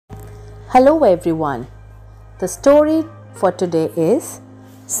Hello everyone. The story for today is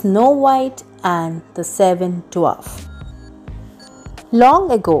Snow White and the Seven Dwarfs. Long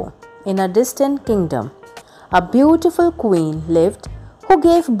ago, in a distant kingdom, a beautiful queen lived who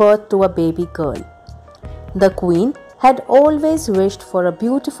gave birth to a baby girl. The queen had always wished for a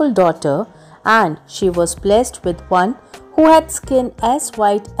beautiful daughter, and she was blessed with one who had skin as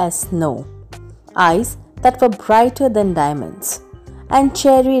white as snow, eyes that were brighter than diamonds, and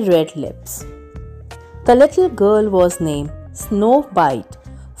cherry red lips. The little girl was named Snow White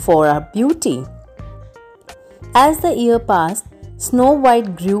for her beauty. As the year passed, Snow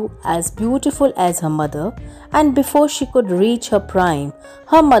White grew as beautiful as her mother, and before she could reach her prime,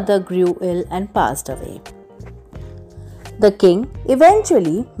 her mother grew ill and passed away. The king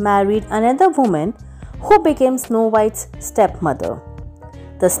eventually married another woman who became Snow White's stepmother.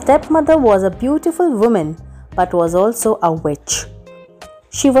 The stepmother was a beautiful woman but was also a witch.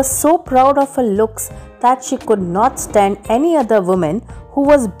 She was so proud of her looks that she could not stand any other woman who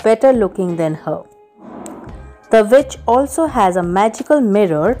was better looking than her. The witch also has a magical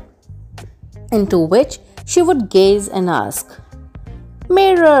mirror into which she would gaze and ask,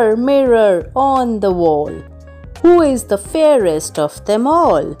 "Mirror, mirror on the wall, who is the fairest of them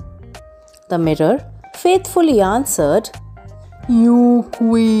all?" The mirror faithfully answered, "You,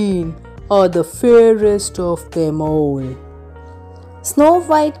 queen, are the fairest of them all." Snow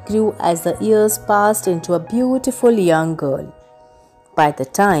White grew as the years passed into a beautiful young girl. By the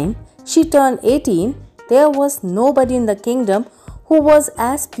time she turned 18, there was nobody in the kingdom who was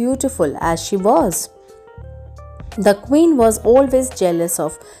as beautiful as she was. The queen was always jealous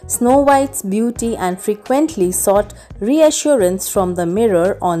of Snow White's beauty and frequently sought reassurance from the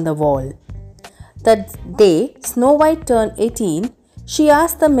mirror on the wall. The day Snow White turned 18, she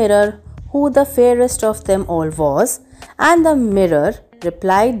asked the mirror who the fairest of them all was, and the mirror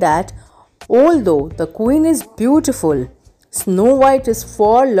replied that although the queen is beautiful, Snow White is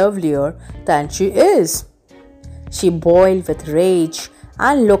far lovelier than she is. She boiled with rage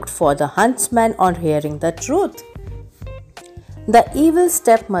and looked for the huntsman on hearing the truth. The evil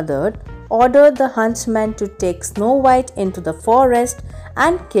stepmother ordered the huntsman to take Snow White into the forest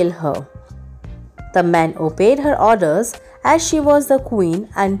and kill her. The man obeyed her orders as she was the queen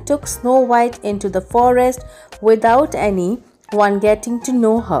and took Snow White into the forest without anyone getting to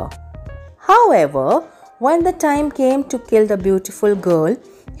know her. However, when the time came to kill the beautiful girl,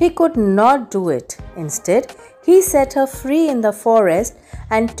 he could not do it. Instead, he set her free in the forest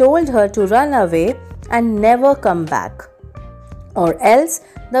and told her to run away and never come back, or else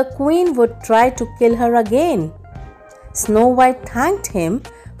the queen would try to kill her again. Snow White thanked him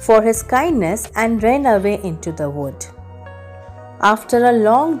for his kindness and ran away into the wood. After a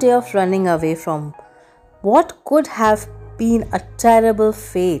long day of running away from what could have been a terrible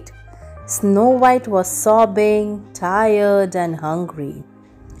fate, Snow White was sobbing, tired and hungry.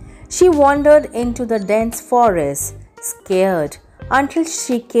 She wandered into the dense forest, scared, until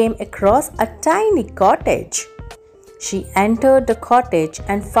she came across a tiny cottage. She entered the cottage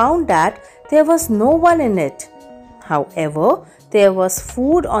and found that there was no one in it. However, there was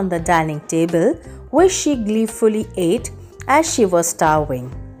food on the dining table, which she gleefully ate as she was starving.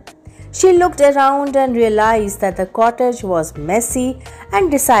 She looked around and realized that the cottage was messy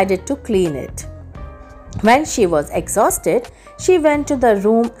and decided to clean it. When she was exhausted, she went to the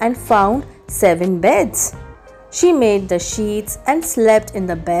room and found 7 beds. She made the sheets and slept in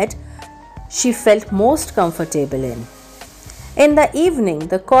the bed she felt most comfortable in. In the evening,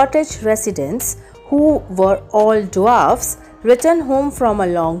 the cottage residents, who were all dwarfs, returned home from a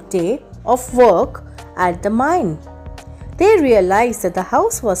long day of work at the mine. They realized that the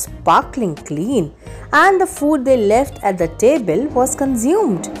house was sparkling clean and the food they left at the table was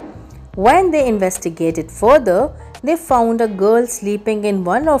consumed. When they investigated further, they found a girl sleeping in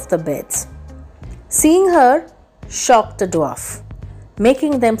one of the beds. Seeing her shocked the dwarf,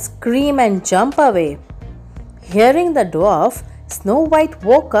 making them scream and jump away. Hearing the dwarf, Snow White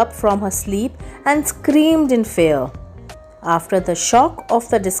woke up from her sleep and screamed in fear. After the shock of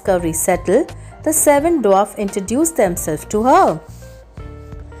the discovery settled, the 7 dwarfs introduced themselves to her.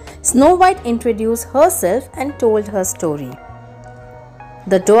 Snow White introduced herself and told her story.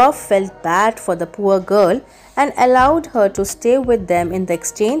 The dwarf felt bad for the poor girl and allowed her to stay with them in the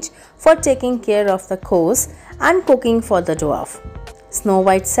exchange for taking care of the cows and cooking for the dwarf. Snow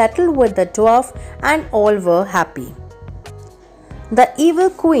White settled with the dwarf and all were happy. The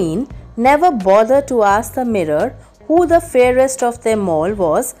evil queen never bothered to ask the mirror who the fairest of them all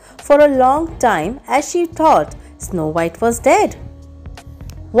was for a long time, as she thought Snow White was dead.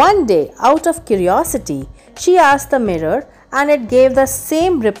 One day, out of curiosity, she asked the mirror and it gave the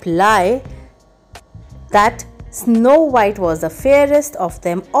same reply that Snow White was the fairest of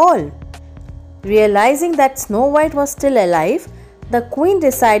them all. Realizing that Snow White was still alive, the queen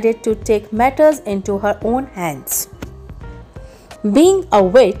decided to take matters into her own hands. Being a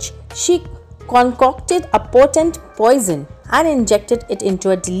witch, she concocted a potent poison and injected it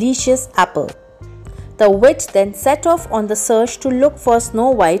into a delicious apple. The witch then set off on the search to look for Snow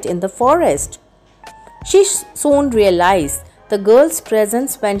White in the forest. She soon realized the girl's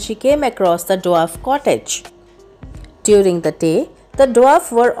presence when she came across the dwarf cottage. During the day, the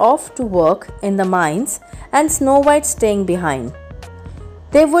dwarfs were off to work in the mines and Snow White staying behind.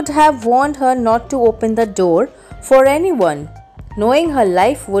 They would have warned her not to open the door for anyone, knowing her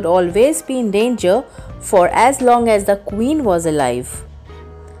life would always be in danger for as long as the queen was alive.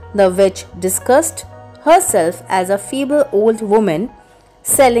 The witch discussed herself as a feeble old woman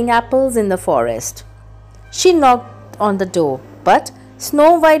selling apples in the forest. She knocked on the door, but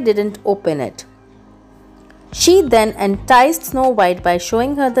Snow White didn't open it. She then enticed Snow White by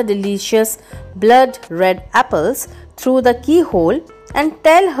showing her the delicious blood-red apples through the keyhole and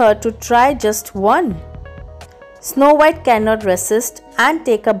tell her to try just one. Snow White cannot resist and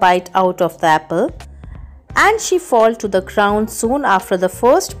take a bite out of the apple, and she falls to the ground soon after the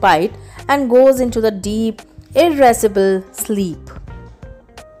first bite and goes into the deep, irascible sleep.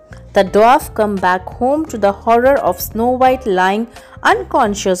 The dwarf come back home to the horror of Snow White lying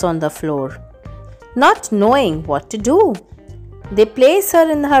unconscious on the floor, not knowing what to do. They place her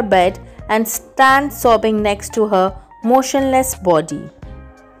in her bed and stand sobbing next to her motionless body.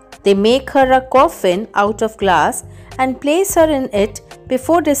 They make her a coffin out of glass and place her in it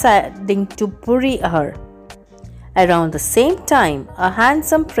before deciding to bury her. Around the same time, a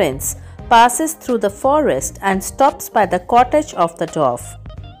handsome prince passes through the forest and stops by the cottage of the dwarf.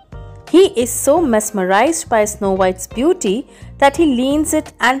 He is so mesmerized by Snow White's beauty that he leans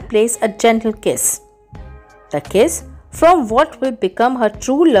it and plays a gentle kiss. The kiss from what will become her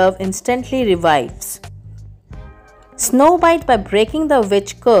true love instantly revives. Snow White, by breaking the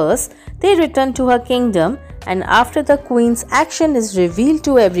witch curse, they return to her kingdom, and after the queen's action is revealed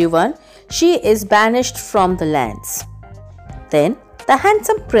to everyone, she is banished from the lands. Then the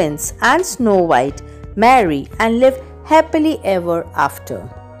handsome prince and Snow White marry and live happily ever after.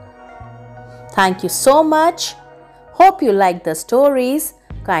 Thank you so much. Hope you like the stories.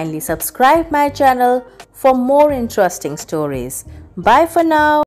 Kindly subscribe my channel for more interesting stories. Bye for now.